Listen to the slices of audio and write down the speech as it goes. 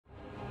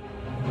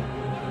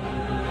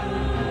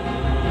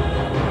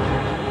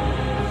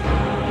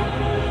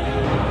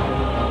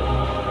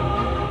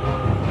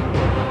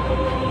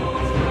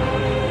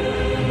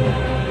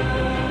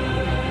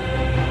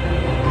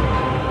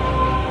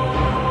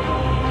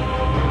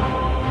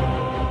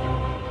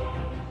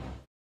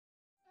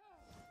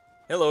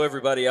Hello,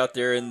 everybody out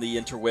there in the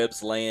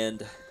interwebs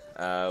land.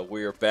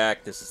 We are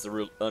back. This is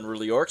the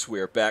Unruly Orcs. We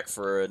are back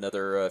for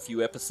another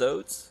few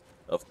episodes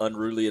of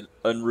Unruly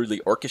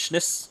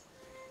Orcishness.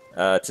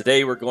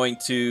 Today we're going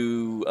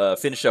to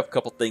finish up a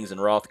couple things in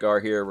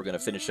Rothgar here. We're going to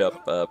finish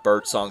up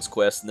Bird Song's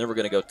quest, and then we're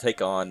going to go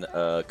take on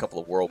a couple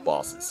of world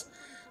bosses.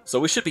 So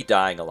we should be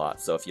dying a lot.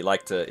 So if you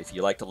like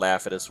to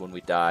laugh at us when we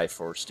die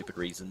for stupid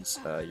reasons,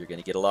 you're going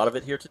to get a lot of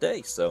it here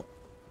today. So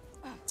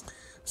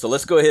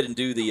let's go ahead and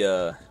do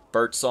the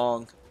Bird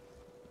Song.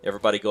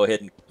 Everybody go ahead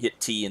and hit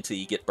T until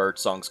you get Bird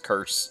Song's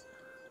curse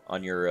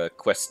on your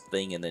quest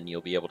thing, and then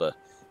you'll be able to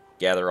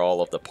gather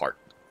all of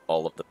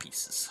the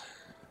pieces.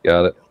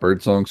 Got it.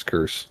 Bird Song's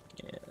curse.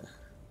 Yeah.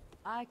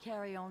 I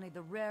carry only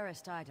the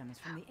rarest items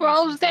from the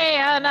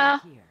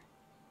Rosanna. here.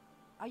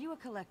 Are you a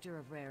collector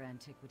of rare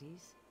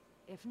antiquities?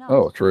 If not,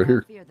 Oh, it's right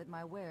here. I fear that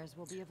my wares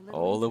will be of little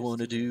All I interest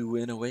want to to you. do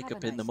when I wake Have a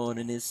up in the nice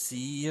morning day. is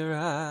see your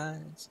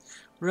eyes,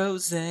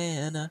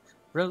 Rosanna,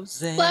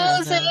 Rosanna.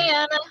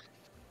 Rosanna.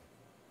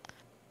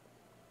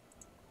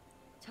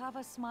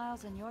 Tava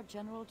smiles in your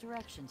general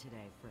direction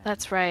today, friend.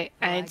 That's right.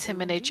 For I do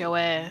intimidate indeed your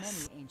have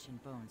ass. many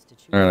ancient bones to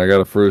choose All right, I got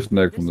a frozen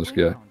egg from this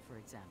guy. windbone, for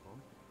example,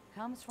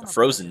 comes from A a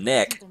frozen bird that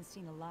neck? hasn't been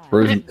seen alive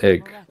Frozen since the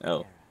egg. Merethe Oh.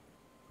 era.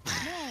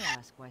 May I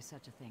ask why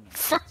such a thing is?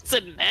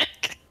 Frozen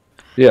neck.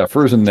 Yeah,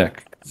 frozen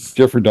neck.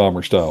 Jeffrey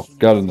Dahmer style.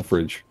 Got it in the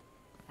fridge.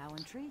 How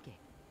intriguing.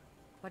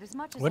 But as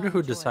much as Wonder I who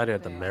enjoy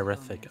decided the rare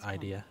Merethic bones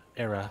idea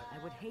era.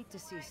 I would hate to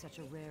see such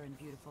a rare and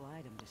beautiful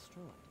item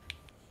destroyed.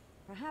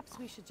 Perhaps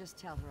we should just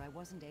tell her I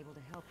wasn't able to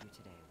help you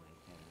today,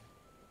 Wayfarer.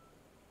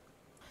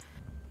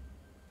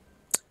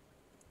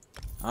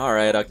 All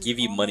right, I'll give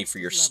you money for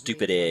your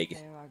stupid egg.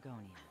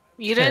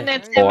 You didn't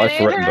Oh, I intimidate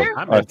threatened her? them.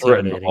 I'm I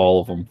threatened intimidating.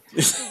 all of them.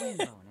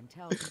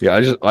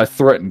 Yeah, I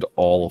threatened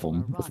all of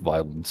them with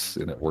violence,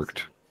 and it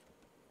worked.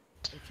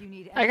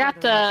 I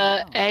got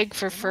the egg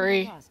for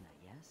free.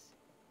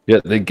 Yeah,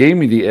 they gave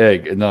me the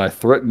egg, and then I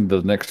threatened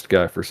the next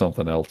guy for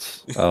something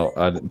else.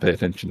 I didn't pay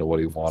attention to what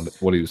he wanted,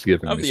 what he was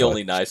giving me. I'm the so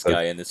only nice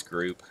guy in this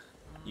group.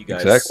 You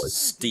guys Exactly.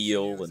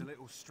 steal and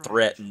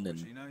threaten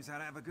and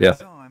Yeah.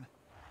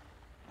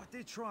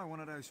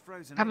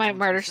 I might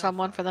murder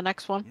someone for the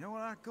next one.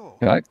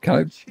 Can I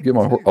get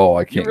my horse? Oh,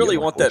 I can't. you really get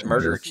my want horse that in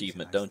murder here.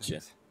 achievement, don't you?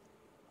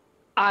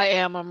 I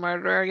am a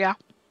murderer, yeah.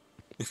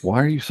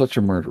 Why are you such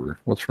a murderer?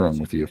 What's wrong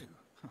with you?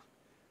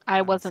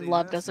 I wasn't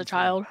loved as a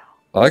child.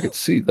 I could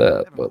see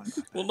that, but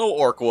Well, no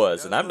orc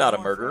was, and I'm not a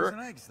murderer.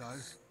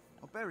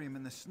 I'll bury him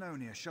in the snow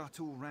near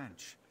Sharptongue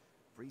Ranch.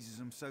 Freezes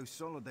them so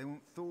solid they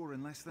won't thaw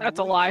in less than That's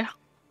a week. lie.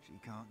 She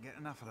can't get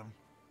enough of them.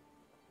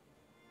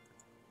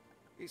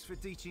 It's for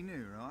Dichi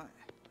New, right?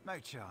 No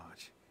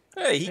charge.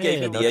 Hey, he gave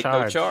me no the egg, no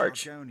charge.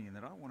 charge. Argonian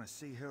that I want to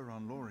see her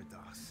on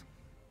Loridas.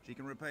 She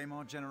can repay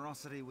my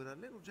generosity with a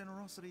little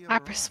generosity of I her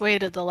own.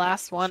 persuaded the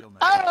last one. She'll know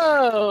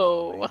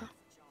Oh!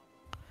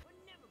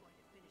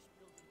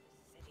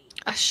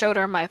 I showed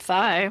her my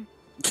thigh.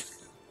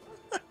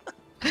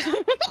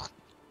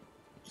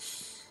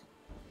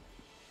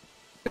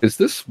 is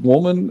this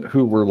woman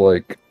who were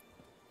like?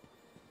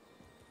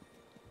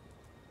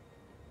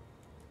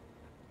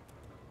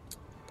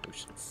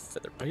 Potion of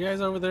feather. Are you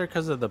guys over there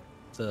because of the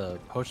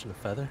potion of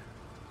feather?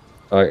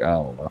 I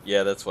don't know.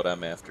 Yeah, that's what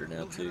I'm after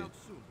now too.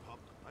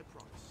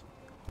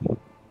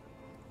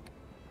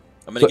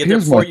 I'm gonna So get there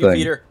here's before my you, thing.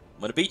 Peter.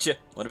 I'm gonna beat you.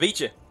 I'm gonna beat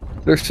you.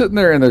 They're sitting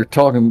there and they're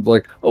talking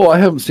like, "Oh, I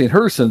haven't seen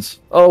her since."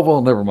 Oh,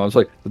 well, never mind. It's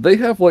like, did they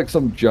have like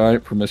some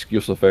giant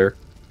promiscuous affair?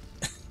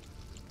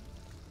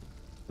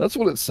 That's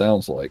what it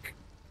sounds like.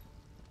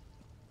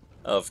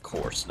 Of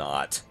course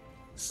not.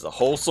 This is a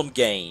wholesome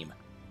game.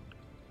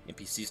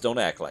 NPCs don't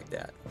act like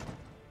that.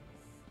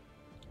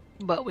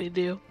 But we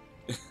do.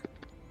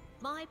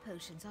 My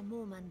potions are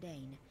more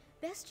mundane,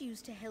 best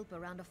used to help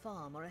around a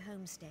farm or a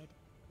homestead.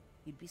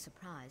 You'd be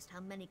surprised how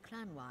many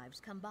clan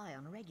wives come by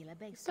on a regular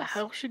basis. What the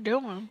hell's she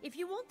doing? If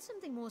you want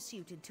something more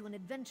suited to an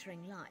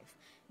adventuring life,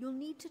 you'll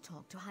need to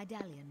talk to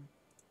Hydalian.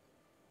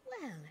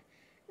 Well,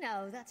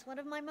 now that's one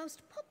of my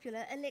most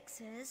popular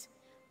elixirs.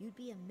 You'd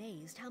be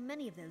amazed how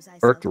many of those I sell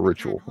Start to the the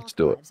ritual. clan Let's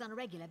do it. housewives on a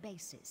regular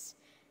basis.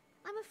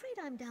 I'm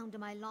afraid I'm down to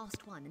my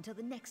last one until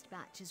the next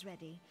batch is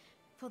ready.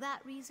 For that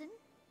reason,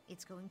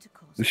 it's going to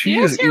cost. Did Do she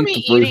you guys just hear eat me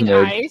the frozen eating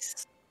egg?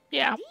 ice?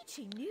 Yeah.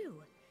 She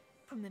knew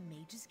from the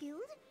Mages Guild.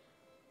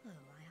 Oh,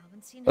 I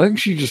haven't seen I her think in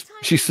she some just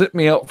time. sent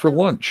me out for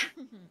lunch.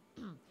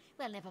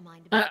 Well, never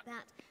mind about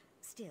that.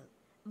 Still,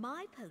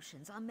 my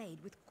potions are made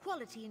with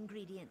quality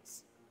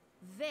ingredients.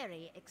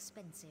 Very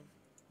expensive.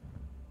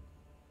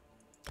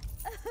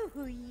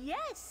 Oh,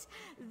 yes!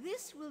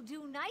 This will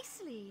do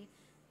nicely.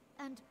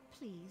 And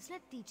please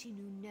let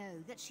Dichinu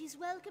know that she's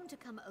welcome to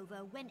come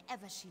over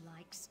whenever she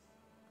likes.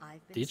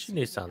 I've been Dichinu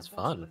saving sounds a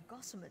bottle fun. of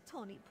Gossamer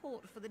Tawny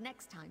Port for the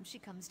next time she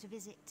comes to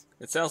visit.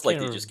 It sounds like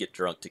they Can't just get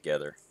drunk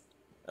together.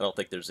 I don't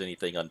think there's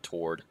anything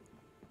untoward.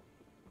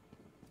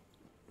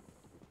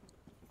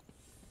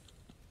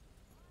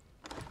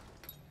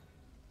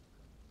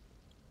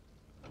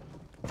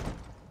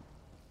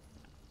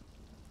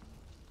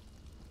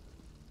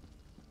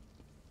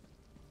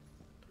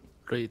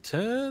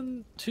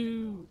 Return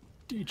to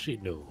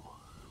Dichino.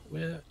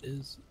 Where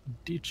is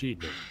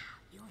Dichino?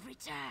 You've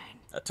returned.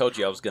 I told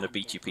you I was going to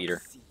beat you,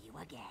 Peter. See you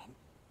again.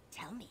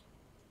 Tell me,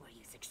 were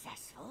you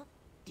successful?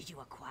 Did you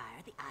acquire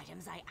the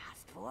items I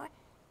asked for?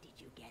 Did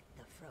you get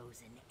the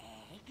frozen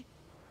egg?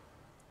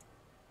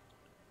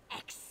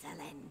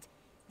 Excellent.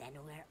 Then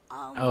we're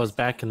almost I was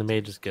back in the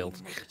ready to Mages Guild.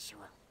 begin the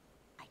ritual.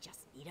 I just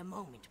need a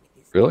moment with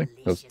this Really?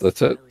 delicious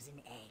That's it? frozen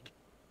egg.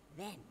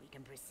 Then we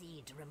can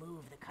proceed to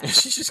remove the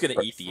curse. She's just going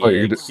to eat the Oh,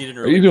 egg. She didn't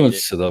are really you doing eat it.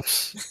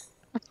 sit-ups?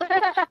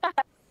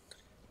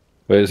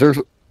 Wait, is there...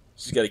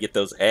 She's got to get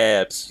those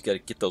abs. She's got to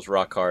get those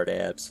rock hard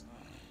abs.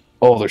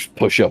 Oh, there's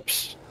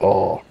push-ups.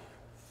 Oh,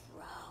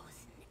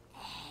 Frozen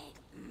egg.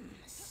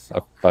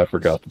 So I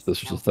forgot that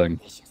this was a thing.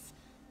 delicious.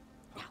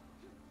 Now,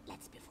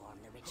 let's perform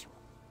the ritual.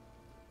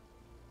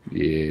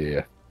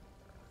 Yeah.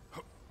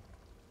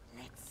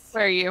 Let's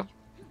Where are you?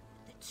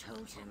 the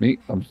totem. Me?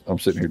 I'm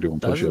sitting here doing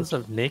Dozens push-ups.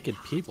 of naked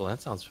people.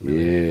 That sounds familiar.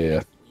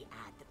 Yeah. We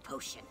add the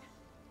potion.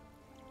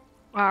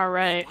 All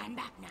right. Stand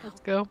back now.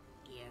 Let's go.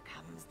 Here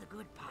comes the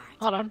good part.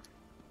 Hold on.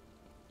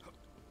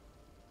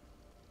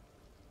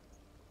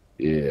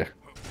 Yeah.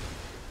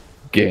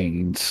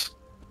 Gains.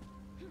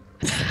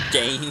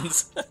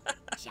 Gains.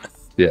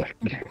 Just Yeah.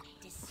 describe.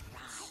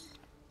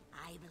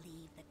 I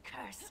believe the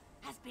curse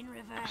has been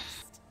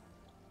reversed.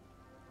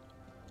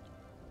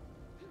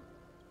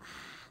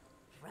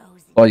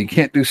 Frozen. Oh, you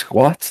can't do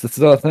squats? That's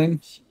not a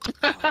thing?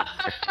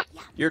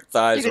 Your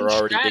thighs You are can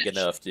already big stretch.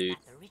 enough, dude.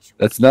 The ritual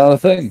That's not a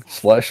thing.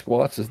 Slash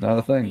squats is not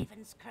a thing.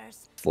 Raven's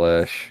curse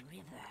Slash.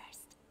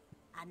 reversed.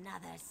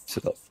 Another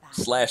Sit up.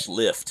 Slash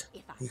lift.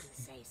 If I do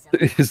say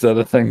so. Is that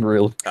a thing,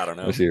 really? I don't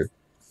know. Let's hear.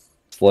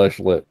 Slash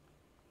lip.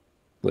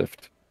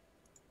 Lift.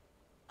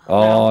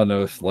 Oh,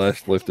 no.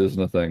 Slash lift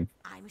isn't a thing.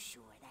 I'm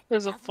sure that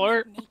There's a dozens of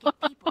fort. naked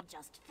people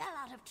just fell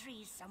out of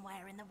trees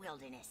somewhere in the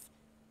wilderness.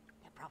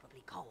 They're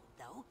probably cold,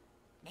 though.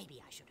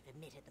 Maybe I should have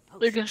admitted the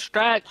potion. You can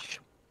stretch.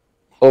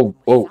 Oh,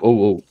 oh,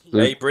 oh, oh.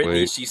 Hey,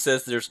 Brittany, Wait. she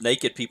says there's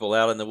naked people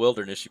out in the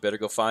wilderness. You better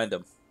go find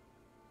them.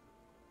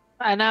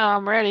 I know,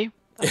 I'm ready.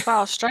 That's why I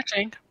was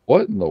stretching.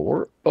 What in the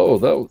world? Oh,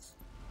 that was...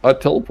 I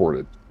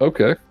teleported.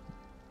 Okay.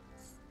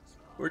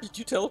 Where did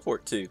you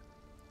teleport to?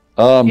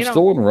 I'm You know-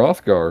 still in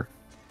Rothgar.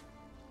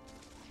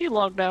 He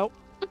logged out.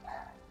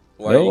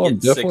 Why are No, you I'm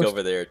getting sick definitely-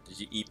 over there? Did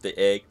you eat the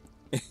egg?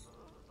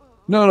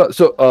 No.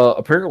 So,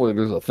 apparently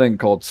there's a thing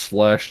called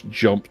slash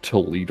jump to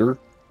leader,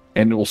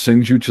 and it will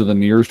send you to the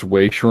nearest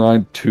way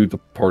shrine to the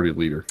party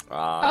leader.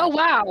 Ah, Oh,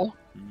 wow.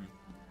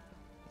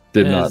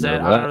 Did And not is know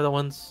that out of that. the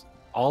ones,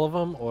 all of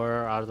them,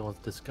 or out of the ones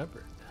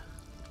discovered?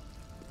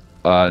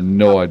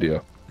 No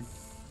idea.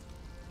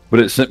 But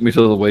it sent me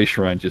to the way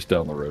shrine just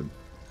down the road.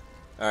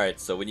 all right.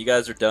 So when you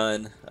guys are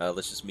done,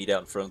 let's just meet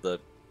out in front of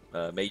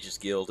the Mages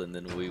Guild, and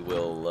then we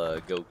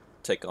will go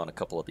take on a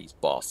couple of these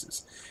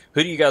bosses.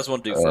 Who do you guys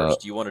want to do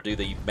first? Do you want to do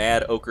the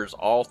Mad Ochre's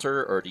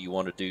Altar, or do you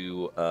want to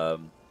do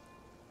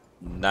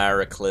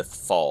Nyracliff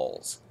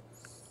Falls?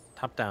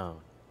 Top down.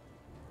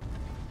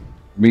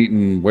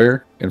 Meeting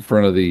where? In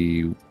front of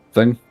the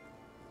thing?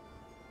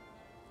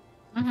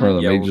 In front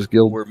of the Yeah, Mages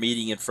Guild? We're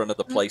meeting in front of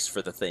the place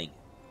for the thing.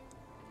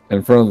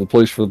 In front of the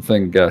place for the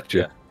thing,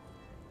 gotcha.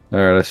 Yeah.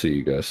 Alright, I see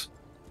you guys.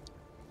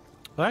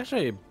 Well,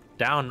 actually,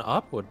 down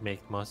up would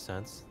make most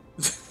sense.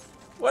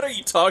 What are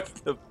you talking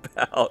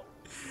about?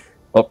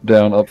 Up,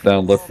 down,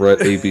 left, right,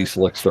 A, B,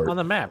 select, start. On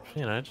the map,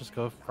 you know, just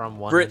go from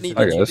one. Brittany, end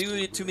to did the you guess.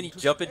 do too many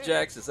jumping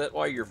jacks? Is that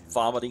why you're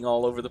vomiting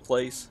all over the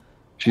place?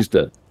 She's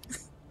dead.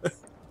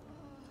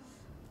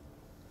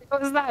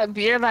 What was that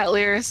beer that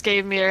Lyris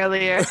gave me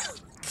earlier?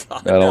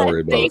 God, Yeah, don't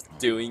worry about it. both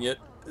doing it.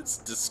 It's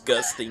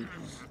disgusting.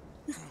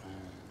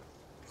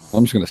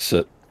 I'm just gonna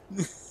sit.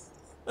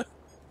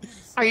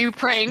 Are you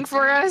praying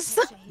for us?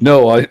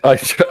 No, I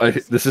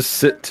this is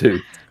sit too.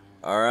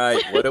 All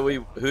right, what do we?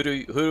 Who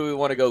do we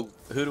want to go?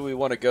 Who do we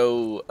want to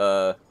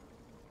go?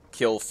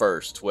 Kill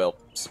first? Well,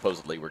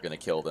 supposedly we're gonna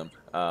kill them.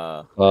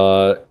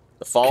 The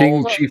falls.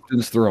 King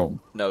Chieftain's throne.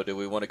 No, do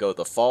we want to go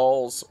the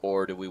falls,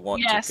 or do we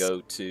want Yes. to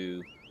go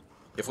to?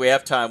 If we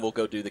have time, we'll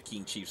go do the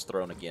King Chief's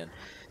throne again.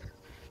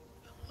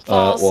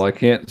 Falls. Well, I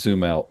can't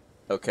zoom out.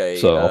 Okay.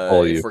 So, I'll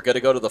follow you. If we're gonna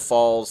go to the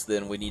falls,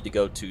 then we need to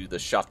go to the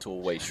Chateau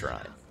Way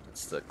Shrine.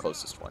 It's the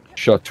closest one.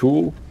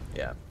 Chatul.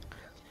 Yeah.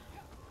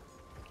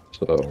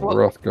 So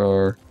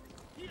Rothgar.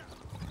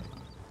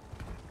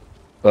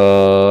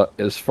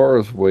 As far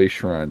as way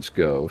shrines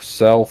go,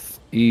 south,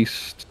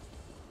 east,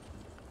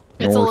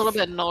 It's north, a little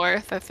bit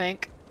north, I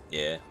think.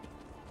 Yeah.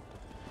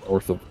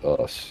 north of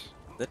us.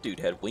 That dude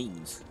had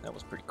wings. That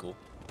was pretty cool.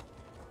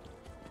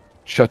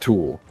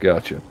 Chatul,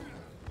 gotcha.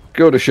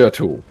 Go to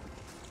Chatul.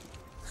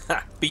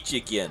 Ha! Beat you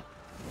again.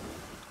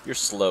 You're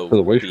slow, For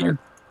the way Peter. shrine.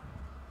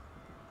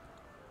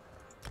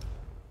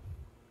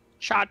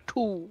 Shot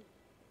 2.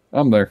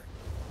 I'm there.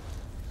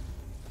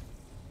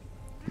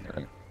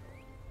 Alright.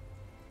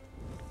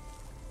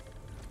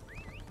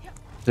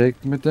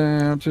 Take me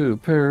down to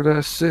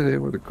Paradise City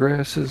where the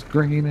grass is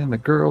green and the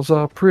girls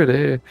are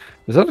pretty.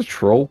 Is that a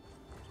troll?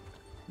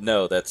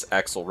 No, that's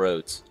Axl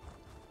Rhodes.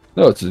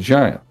 No, it's a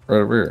giant right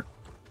over here.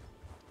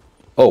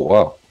 Oh,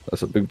 wow.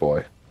 That's a big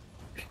boy.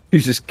 He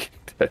just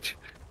kicked at you.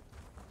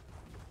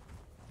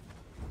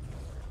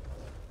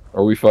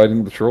 Are we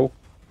fighting the troll?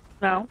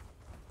 No,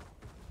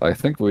 I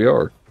think we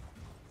are.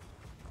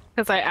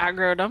 because I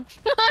aggroed him.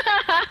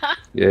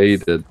 Yeah, you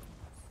did.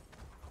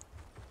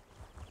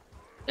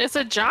 It's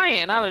a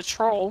giant, not a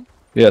troll.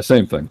 Yeah,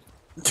 same thing.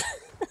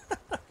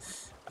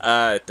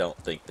 I don't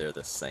think they're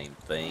the same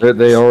thing.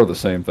 They are the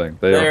same thing.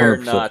 They're are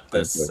 100% not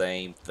the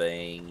same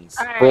thing. same things.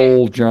 All right.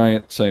 Troll,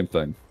 giant, same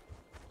thing.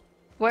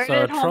 Where So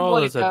a did troll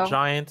Homeboy is go? a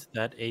giant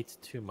that ate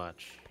too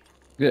much.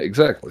 Yeah,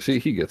 exactly. See,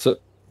 he gets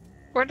it.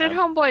 Where did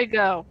Homeboy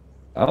go?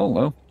 I don't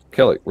know.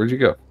 Kelly, where'd you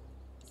go?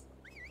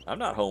 I'm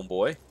not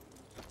homeboy.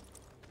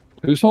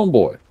 Who's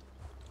homeboy?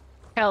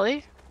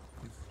 Kelly?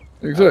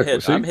 Exactly.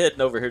 See? I'm heading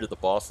over here to the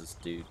boss's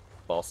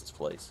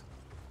place.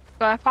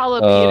 Do I follow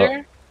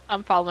Peter?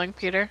 I'm following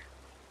Peter.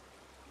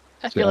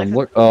 I See, feel like I'm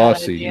that's oh, I a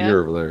bad see. idea.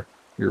 You're over there.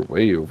 You're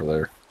way over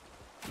there.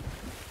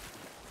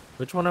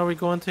 Which one are we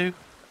going to?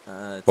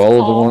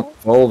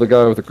 Follow the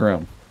guy with the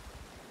crown.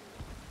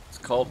 It's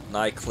called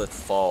Nycliffe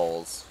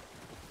Falls,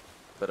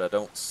 but I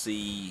don't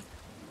see.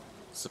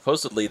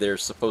 Supposedly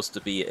there's supposed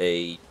to be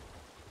a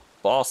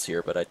boss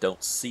here, but I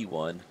don't see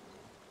one.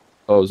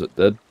 Oh, is it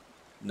dead?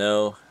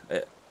 No,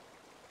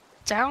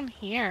 Down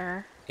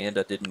here. and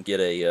I didn't get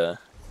a.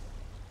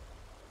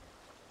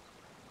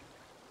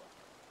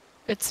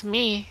 It's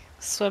me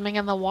swimming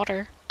in the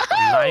water.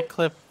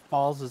 Nycliffe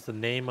Falls is the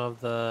name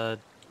of the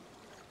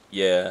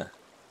Yeah,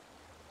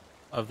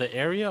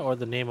 area or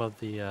the name of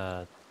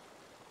the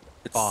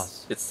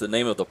boss? It's the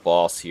name of the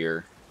boss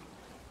here.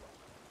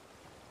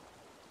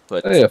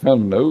 But Hey, I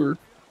found an ogre.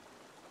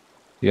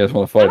 You guys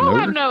want to I fight an don't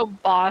have ogre? no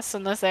boss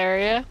in this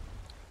area.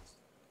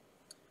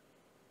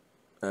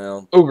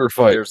 well, Ogre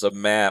fight. there's a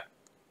map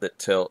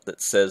that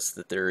says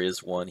that there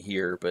is one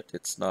here, but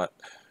it's not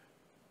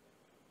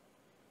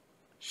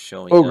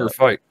showing Ogre up.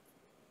 fight.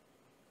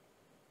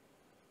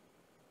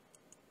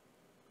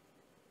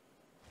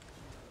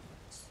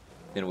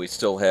 And we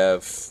still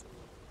have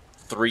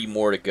 3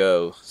 more to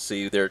go.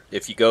 See there,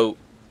 if you go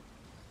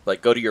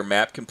to your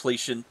map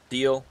completion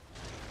deal,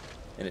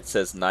 and it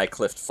says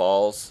Nycliffe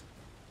Falls.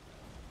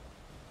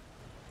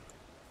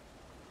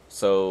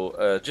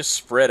 So just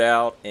spread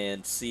out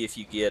and see if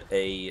you get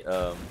a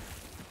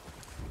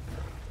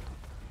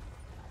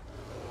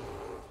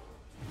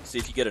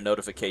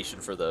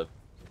notification for the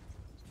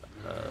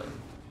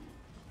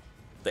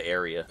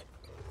area.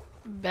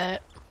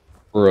 Bet.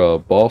 For a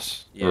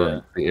boss? Yeah,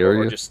 Or the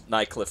area? or just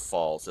Nycliffe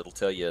Falls. It'll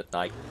tell you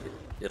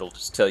it'll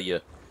just tell you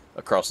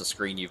across the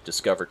screen you've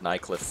discovered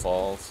Nycliffe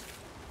Falls.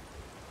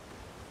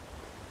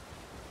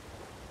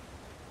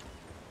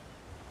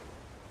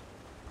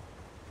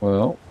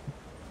 Well,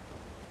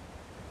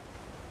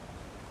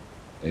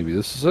 maybe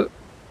this is it.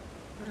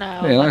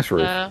 No. Hey, nice that's,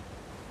 roof.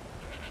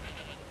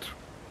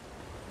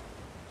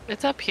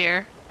 It's up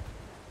here.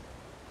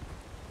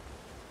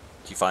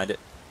 Did you find it?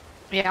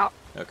 Yeah.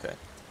 Okay.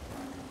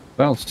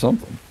 Found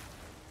something.